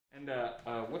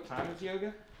And what time is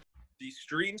yoga? The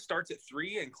stream starts at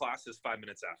 3 and class is 5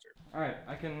 minutes after. All right,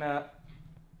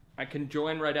 I can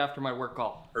join right after my work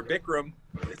call. Her Bikram,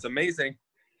 it's amazing.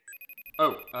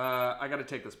 Oh, I gotta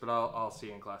take this, but I'll see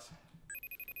you in class.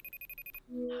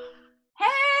 Hey,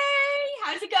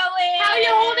 how's it going? How you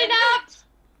holding up?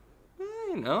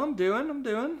 You know, I'm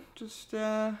doing. Just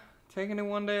taking it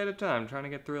one day at a time, trying to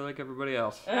get through like everybody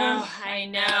else. Oh, I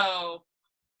know.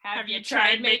 Have you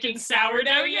tried making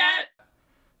sourdough yet?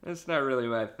 That's not really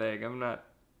my thing. I'm not.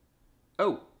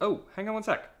 Oh, hang on one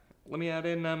sec. Let me add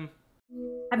in Have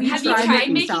you tried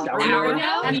making sourdough?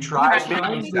 Have you tried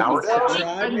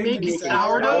making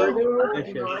sourdough?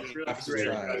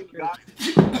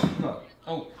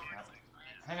 Oh,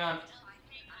 hang on.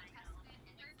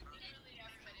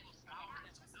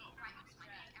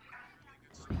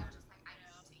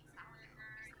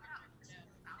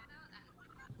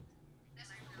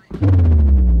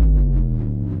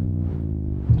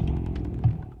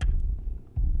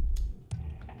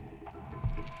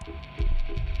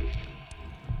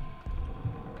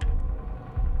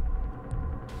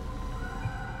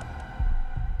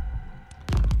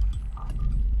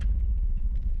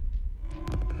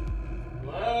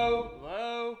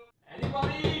 Hello?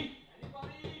 Anybody?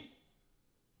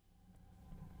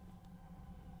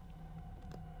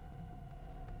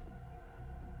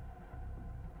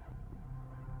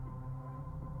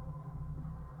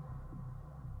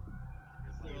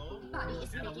 Buddy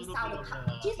is making sourdough.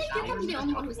 Do you think you can be the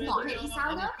only one who's not making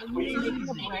sourdough?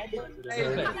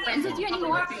 I'm not friends with you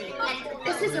anymore, and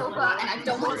this is over, and I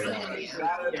don't want to see you.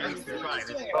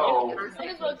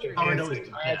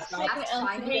 That's fine,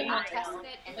 I tested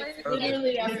it, and it's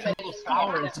literally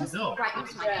sour into milk. Right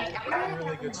into my egg.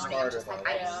 Really good starter.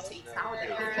 I need to eat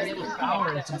sourdough. A little sour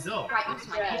into milk. Right into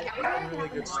my egg. Really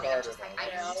good starter. I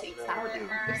need to eat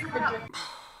sourdough.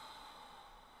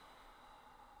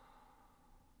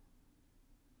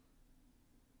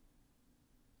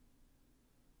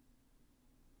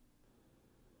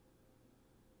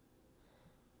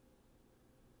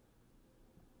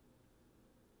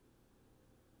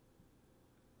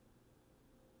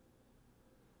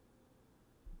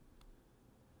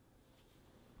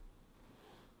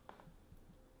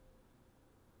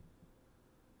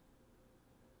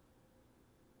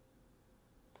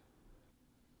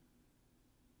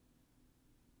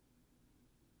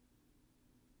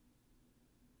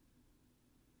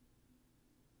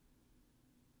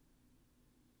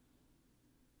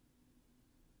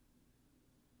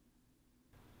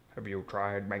 Have you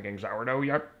tried making sourdough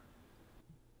yet?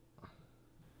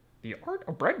 The art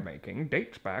of bread making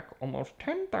dates back almost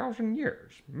 10,000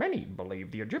 years. Many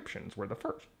believe the Egyptians were the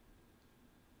first.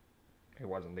 It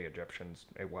wasn't the Egyptians,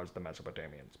 it was the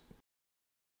Mesopotamians.